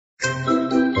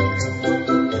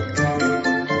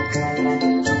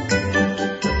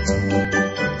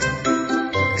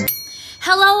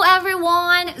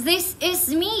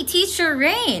Teacher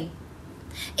Rain.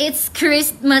 It's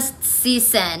Christmas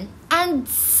season and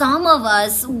some of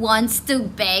us wants to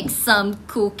bake some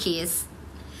cookies.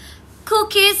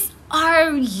 Cookies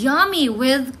are yummy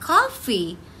with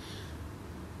coffee.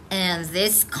 And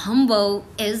this combo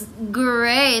is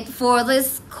great for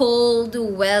this cold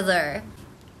weather.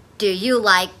 Do you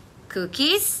like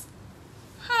cookies?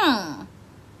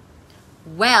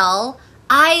 Well,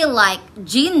 I like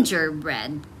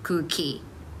gingerbread cookie.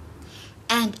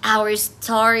 And our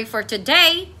story for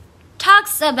today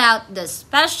talks about the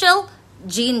special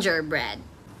gingerbread.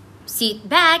 Sit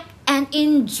back and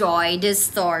enjoy the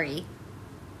story.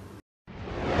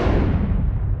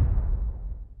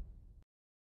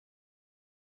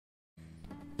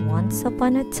 Once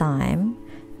upon a time,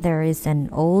 there is an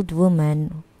old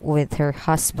woman with her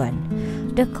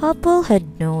husband. The couple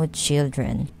had no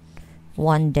children.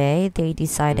 One day, they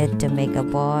decided to make a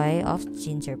boy of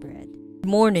gingerbread. Good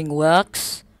morning,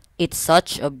 Wax. It's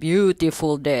such a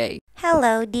beautiful day.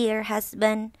 Hello, dear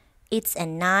husband. It's a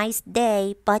nice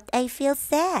day, but I feel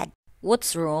sad.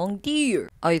 What's wrong, dear?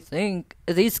 I think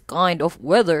this kind of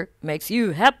weather makes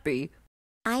you happy.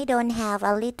 I don't have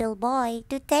a little boy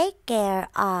to take care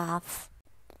of.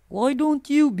 Why don't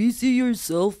you busy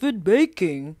yourself with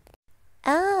baking?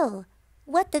 Oh,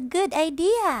 what a good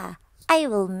idea! I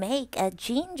will make a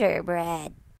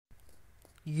gingerbread.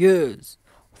 Yes,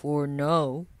 for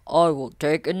now, I will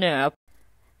take a nap.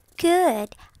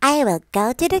 Good. I will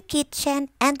go to the kitchen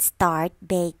and start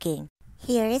baking.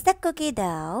 Here is the cookie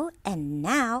dough, and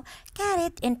now cut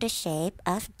it into shape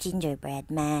of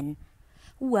gingerbread man.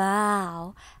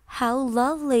 Wow, how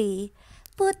lovely!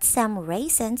 Put some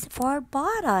raisins for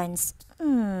buttons.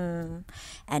 And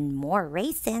more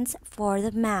raisins for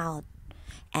the mouth.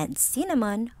 And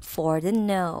cinnamon for the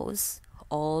nose.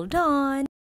 All done.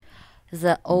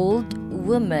 The old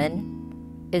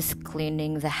woman is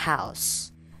cleaning the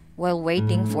house while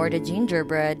waiting for the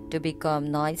gingerbread to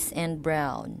become nice and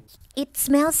brown. It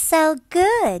smells so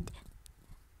good.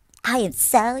 I am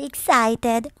so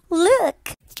excited.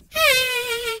 Look!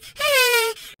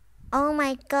 Oh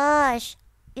my gosh!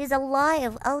 He's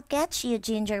alive. I'll catch you,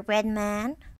 gingerbread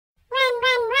man.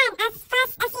 Run as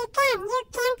fast as you can. You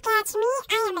can't catch me.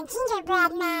 I am a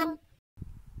gingerbread man.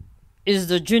 Is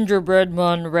the gingerbread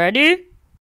man ready?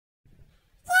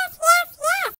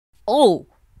 Yes. Oh,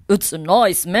 it's a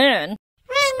nice man.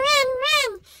 Run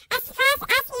as fast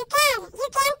as you can. You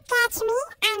can't catch me.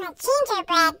 I'm a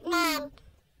gingerbread man.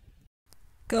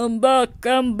 Come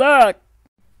back.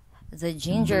 The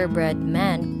gingerbread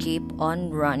man kept on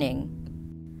running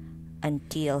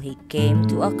until he came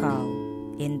to a cow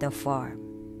in the farm.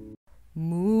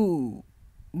 Moo.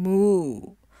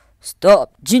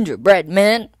 Stop, gingerbread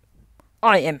man.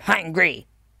 I am hungry.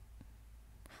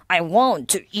 I want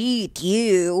to eat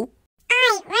you.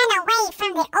 I ran away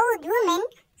from the old woman.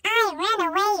 I ran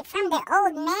away from the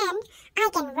old man. I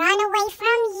can run away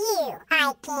from you.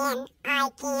 I can.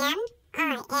 I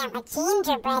am a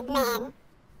gingerbread man.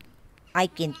 I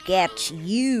can catch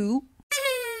you.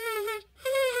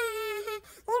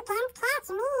 You can't catch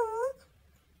me.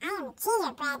 I am a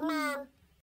gingerbread man.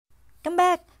 Come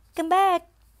back.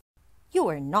 You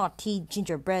are naughty,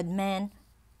 gingerbread man.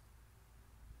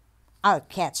 I'll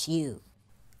catch you.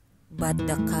 But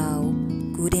the cow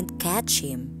couldn't catch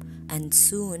him, and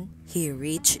soon he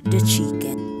reached the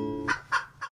chicken.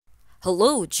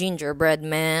 Hello, gingerbread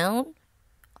man.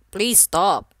 Please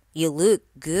stop. You look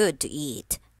good to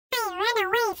eat. I ran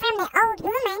away from the old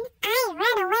woman. I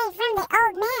ran away from the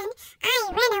old man.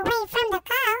 I ran away from the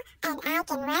cow. And I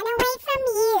can run away from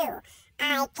you.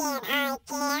 I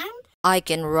can. I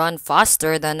can run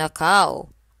faster than a cow.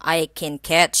 I can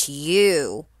catch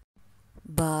you.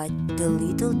 But the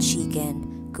little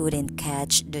chicken couldn't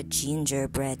catch the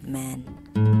gingerbread man.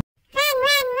 Run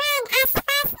as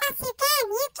fast as you can.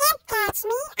 You can't catch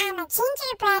me. I'm a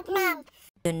gingerbread man.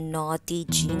 The naughty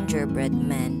gingerbread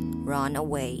man ran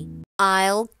away.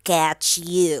 I'll catch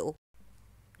you.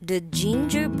 The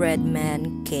gingerbread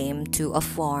man came to a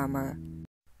farmer.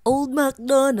 Old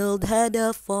MacDonald had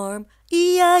a farm,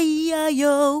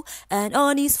 E-I-E-I-O. And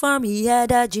on his farm he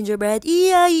had a gingerbread,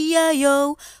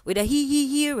 E-I-E-I-O. With a hee-hee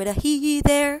here, with a hee-hee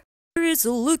there. There is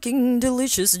a looking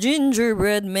delicious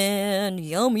gingerbread man.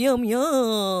 Yum, yum,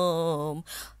 yum.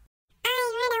 I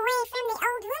ran away from the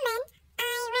old woman. I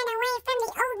ran away from the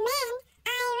old man.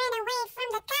 I ran away from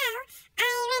the cow. I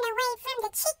ran away from the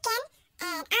chicken.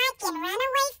 And I can run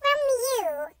away from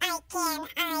you. I can.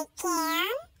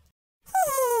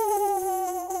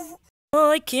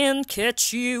 I can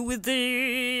catch you with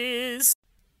this.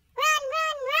 Run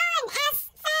as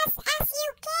fast as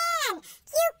you can.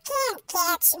 You can't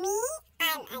catch me. I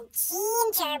I'm a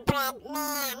gingerbread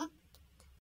man.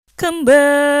 Come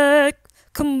back!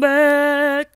 Come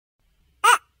back!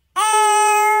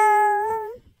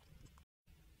 Oh!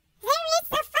 There is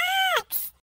a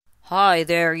fox! Hi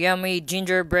there, yummy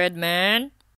gingerbread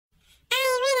man. I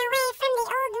ran away from the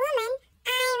old woman.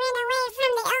 I ran away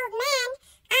from the old man.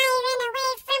 I ran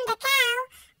away from the cow.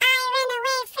 I ran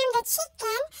away from the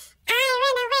chicken. I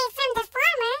ran away from the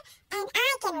farmer. And I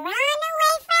can run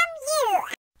away from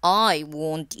you. I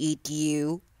won't eat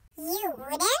you. You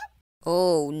wouldn't?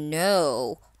 Oh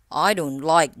no, I don't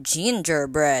like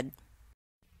gingerbread.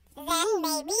 Then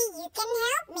maybe you can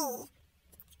help me.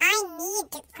 I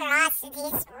need to cross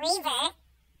this river.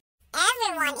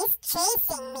 Everyone is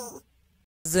chasing me.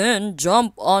 Then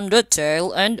jump on the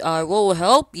tail and I will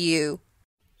help you.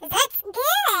 That's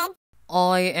good.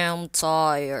 I am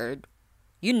tired.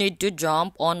 You need to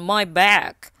jump on my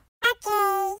back.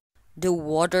 Okay. The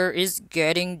water is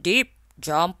getting deep.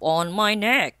 Jump on my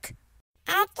neck.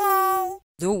 Okay.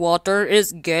 The water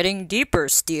is getting deeper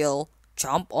still.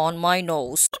 Jump on my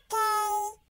nose.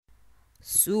 Okay.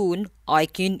 Soon I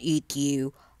can eat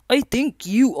you. I think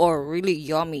you are really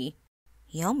yummy.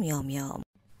 Yum yum yum.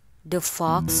 The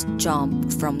fox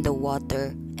jumped from the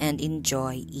water and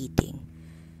enjoyed eating.